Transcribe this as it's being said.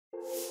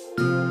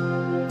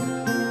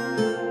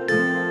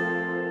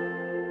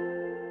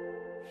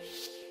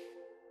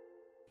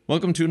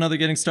Welcome to another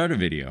Getting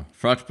Started video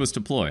for Octopus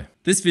Deploy.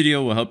 This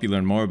video will help you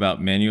learn more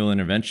about manual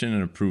intervention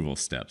and approval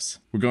steps.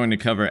 We're going to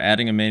cover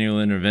adding a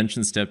manual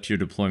intervention step to your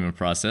deployment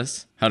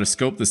process, how to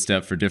scope the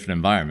step for different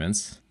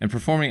environments, and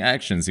performing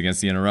actions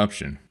against the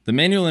interruption. The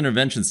manual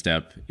intervention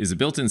step is a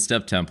built-in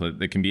step template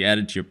that can be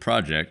added to your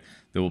project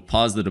that will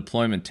pause the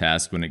deployment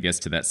task when it gets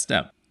to that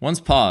step.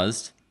 Once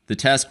paused, the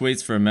task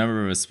waits for a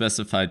member of a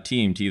specified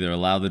team to either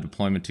allow the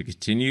deployment to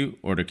continue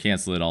or to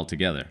cancel it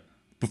altogether.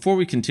 Before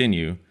we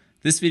continue,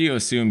 this video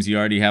assumes you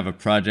already have a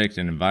project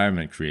and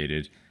environment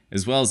created,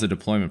 as well as a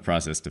deployment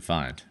process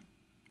defined.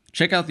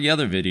 Check out the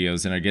other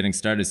videos in our Getting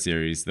Started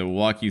series that will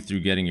walk you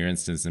through getting your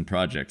instance and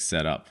project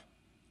set up.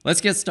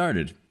 Let's get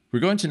started. We're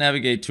going to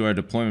navigate to our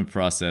deployment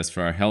process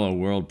for our Hello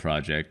World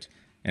project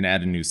and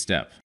add a new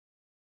step.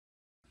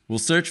 We'll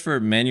search for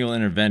Manual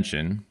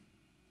Intervention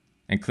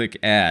and click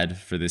Add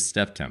for this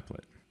step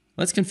template.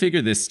 Let's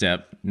configure this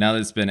step now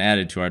that it's been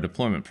added to our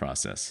deployment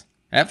process.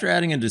 After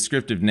adding a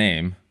descriptive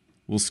name,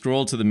 we'll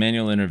scroll to the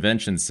Manual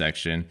Intervention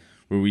section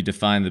where we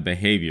define the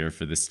behavior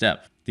for the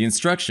step. The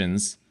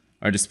instructions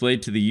are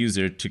displayed to the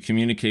user to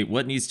communicate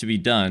what needs to be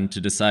done to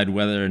decide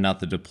whether or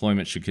not the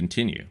deployment should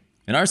continue.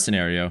 In our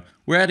scenario,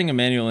 we're adding a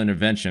manual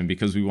intervention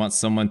because we want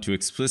someone to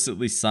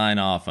explicitly sign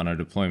off on our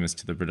deployments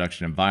to the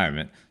production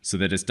environment so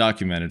that it's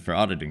documented for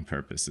auditing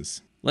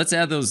purposes. Let's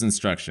add those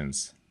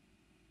instructions.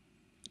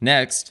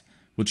 Next,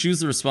 we'll choose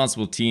the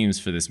responsible teams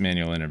for this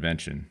manual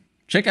intervention.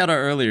 Check out our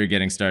earlier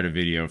Getting Started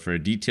video for a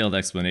detailed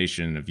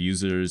explanation of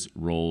users,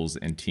 roles,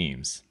 and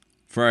teams.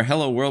 For our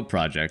Hello World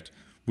project,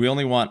 we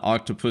only want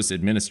Octopus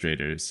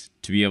administrators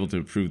to be able to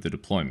approve the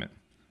deployment,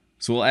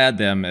 so we'll add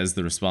them as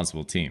the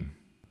responsible team.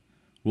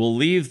 We'll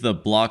leave the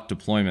block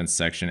deployments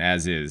section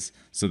as is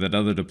so that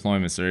other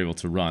deployments are able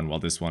to run while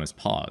this one is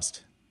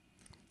paused.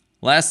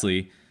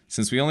 Lastly,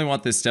 since we only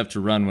want this step to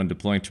run when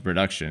deploying to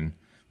production,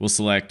 we'll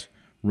select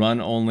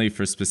Run Only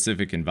for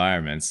specific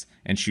environments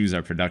and choose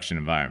our production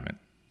environment.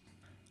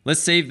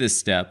 Let's save this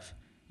step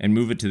and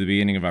move it to the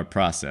beginning of our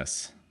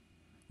process.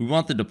 We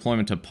want the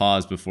deployment to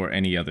pause before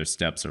any other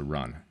steps are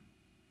run.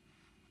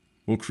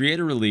 We'll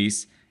create a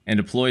release and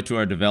deploy to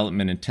our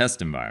development and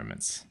test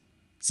environments.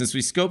 Since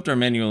we scoped our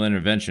manual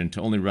intervention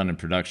to only run in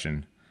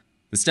production,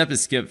 the step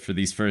is skipped for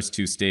these first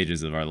two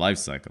stages of our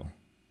lifecycle.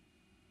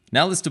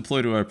 Now let's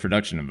deploy to our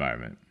production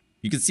environment.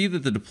 You can see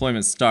that the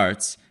deployment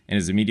starts and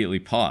is immediately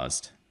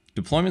paused.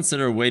 Deployments that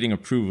are awaiting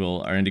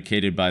approval are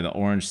indicated by the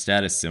orange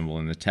status symbol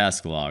in the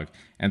task log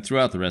and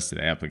throughout the rest of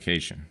the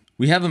application.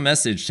 We have a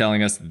message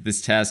telling us that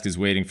this task is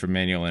waiting for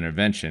manual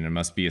intervention and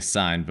must be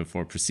assigned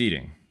before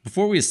proceeding.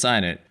 Before we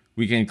assign it,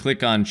 we can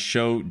click on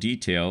Show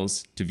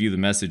Details to view the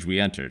message we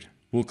entered.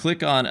 We'll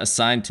click on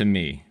Assign to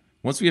Me.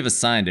 Once we have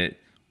assigned it,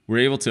 we're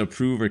able to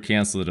approve or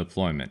cancel the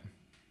deployment.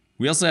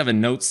 We also have a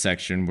Notes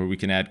section where we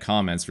can add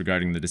comments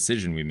regarding the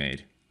decision we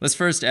made. Let's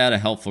first add a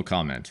helpful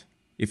comment.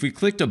 If we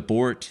clicked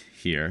Abort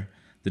here,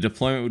 the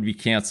deployment would be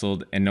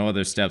canceled and no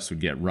other steps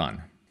would get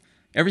run.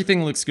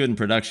 Everything looks good in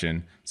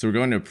production, so we're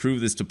going to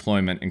approve this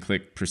deployment and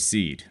click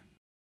Proceed.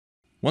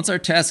 Once our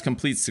task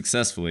completes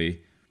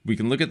successfully, we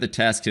can look at the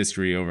task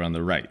history over on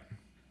the right.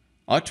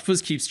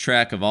 Octopus keeps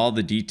track of all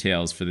the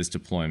details for this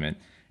deployment,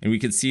 and we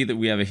can see that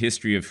we have a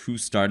history of who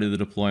started the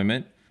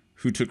deployment,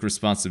 who took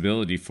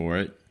responsibility for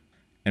it,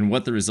 and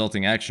what the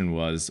resulting action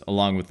was,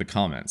 along with the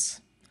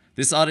comments.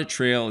 This audit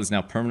trail is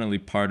now permanently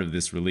part of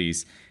this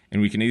release,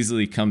 and we can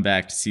easily come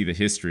back to see the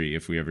history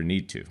if we ever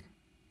need to.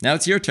 Now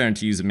it's your turn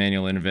to use a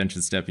manual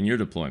intervention step in your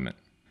deployment.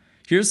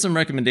 Here's some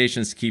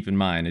recommendations to keep in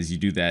mind as you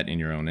do that in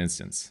your own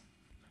instance.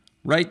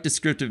 Write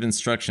descriptive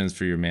instructions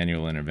for your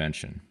manual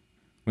intervention.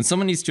 When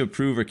someone needs to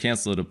approve or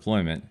cancel a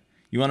deployment,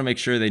 you want to make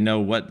sure they know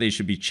what they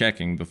should be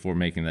checking before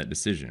making that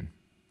decision.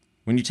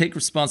 When you take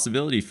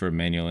responsibility for a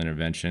manual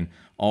intervention,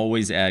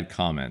 always add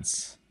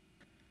comments.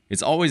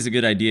 It's always a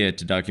good idea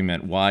to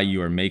document why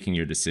you are making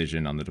your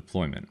decision on the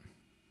deployment.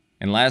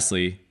 And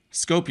lastly,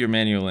 scope your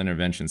manual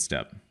intervention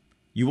step.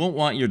 You won't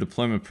want your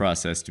deployment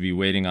process to be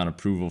waiting on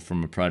approval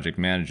from a project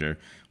manager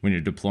when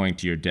you're deploying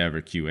to your dev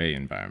or QA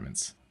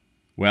environments.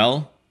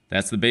 Well,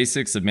 that's the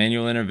basics of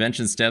manual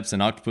intervention steps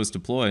in Octopus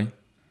Deploy.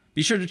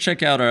 Be sure to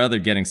check out our other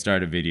Getting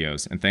Started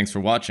videos, and thanks for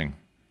watching.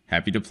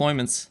 Happy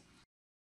deployments!